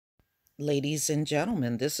Ladies and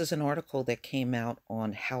gentlemen, this is an article that came out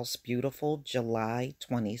on House Beautiful, July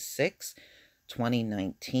 26,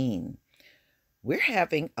 2019. We're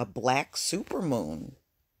having a black supermoon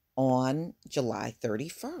on July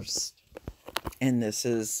 31st. And this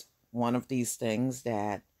is one of these things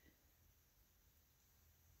that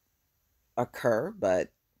occur, but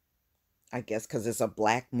I guess because it's a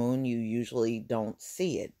black moon, you usually don't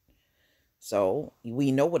see it. So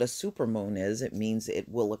we know what a supermoon is. It means it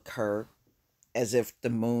will occur as if the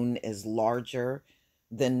moon is larger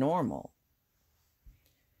than normal.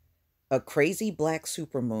 A crazy black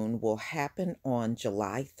supermoon will happen on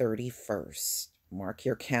July 31st. Mark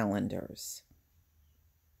your calendars.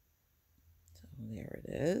 So there it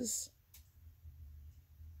is.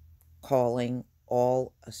 Calling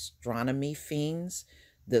all astronomy fiends.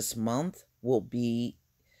 This month will be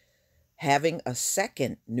having a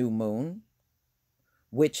second new moon,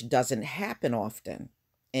 which doesn't happen often,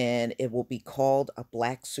 and it will be called a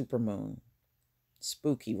black supermoon.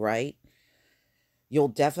 Spooky, right? You'll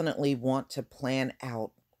definitely want to plan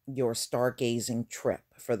out your stargazing trip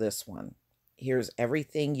for this one. Here's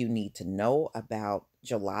everything you need to know about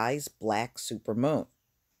July's black supermoon.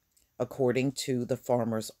 According to the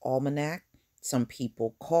Farmer's Almanac, some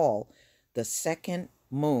people call the second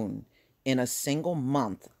moon in a single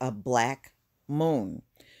month a black moon.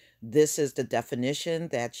 This is the definition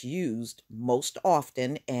that's used most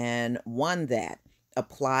often and one that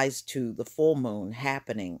applies to the full moon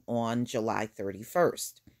happening on July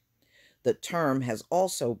 31st. The term has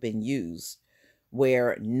also been used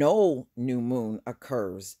where no new moon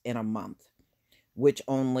occurs in a month, which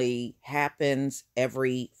only happens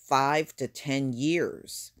every 5 to 10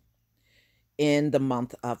 years in the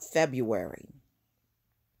month of February.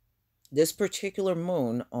 This particular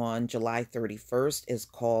moon on July 31st is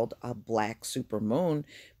called a black supermoon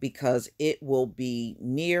because it will be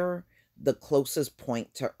near the closest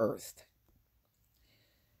point to Earth.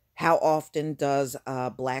 How often does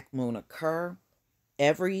a black moon occur?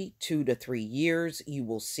 Every 2 to 3 years, you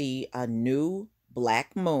will see a new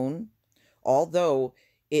black moon, although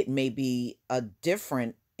it may be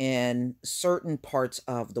different in certain parts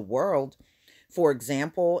of the world. For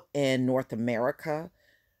example, in North America,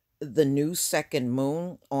 the new second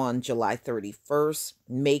moon on July 31st,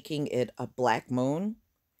 making it a black moon.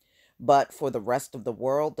 But for the rest of the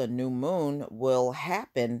world, the new moon will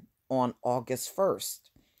happen on August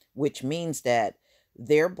 1st, which means that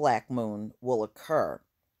their black moon will occur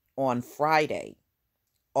on Friday,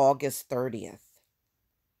 August 30th.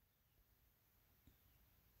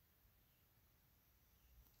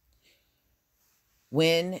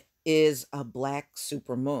 When is a black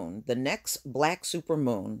supermoon? The next black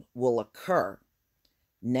supermoon will occur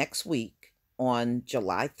next week on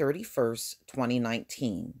July 31st,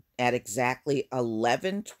 2019 at exactly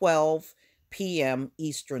 11:12 p.m.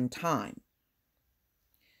 Eastern Time.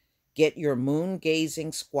 Get your moon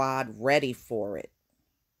gazing squad ready for it.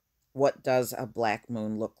 What does a black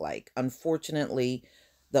moon look like? Unfortunately,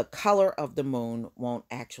 the color of the moon won't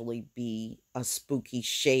actually be a spooky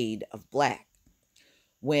shade of black.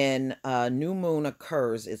 When a new moon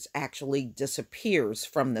occurs, it actually disappears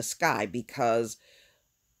from the sky because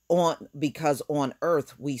on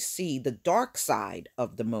Earth we see the dark side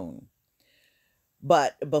of the moon.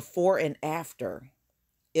 But before and after,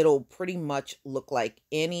 it'll pretty much look like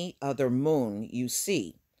any other moon you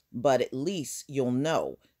see, but at least you'll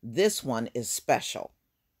know this one is special.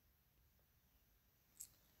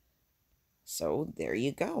 So there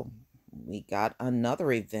you go. We got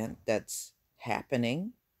another event that's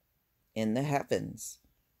happening in the heavens.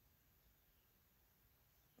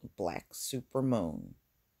 Black supermoon.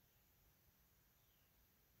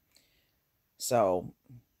 So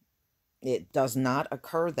it does not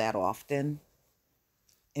occur that often.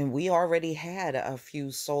 And we already had a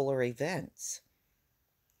few solar events.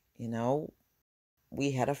 You know,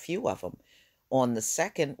 we had a few of them. On the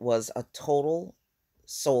second was a total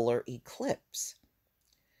solar eclipse.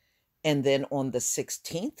 And then on the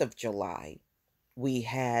 16th of July, we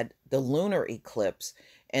had the lunar eclipse.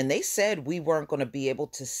 And they said we weren't going to be able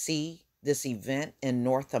to see this event in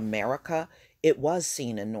North America. It was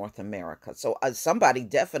seen in North America. So somebody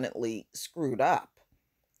definitely screwed up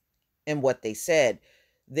in what they said.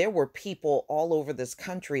 There were people all over this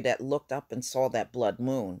country that looked up and saw that blood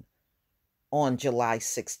moon on July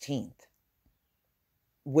 16th,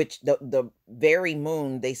 which the very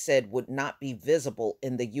moon they said would not be visible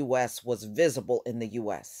in the US was visible in the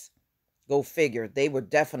US. Go figure, they were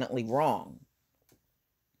definitely wrong.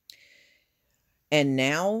 And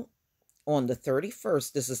now on the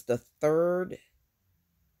 31st, this is the third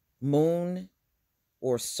moon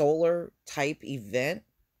or solar type event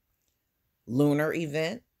lunar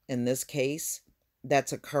event, in this case,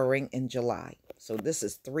 that's occurring in July. So this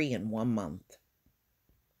is 3 in 1 month.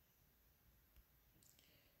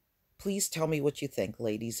 Please tell me what you think,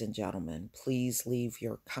 ladies and gentlemen. Please leave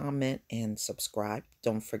your comment and subscribe.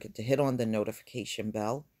 Don't forget to hit on the notification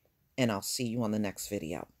bell, and I'll see you on the next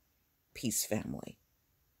video. Peace, family.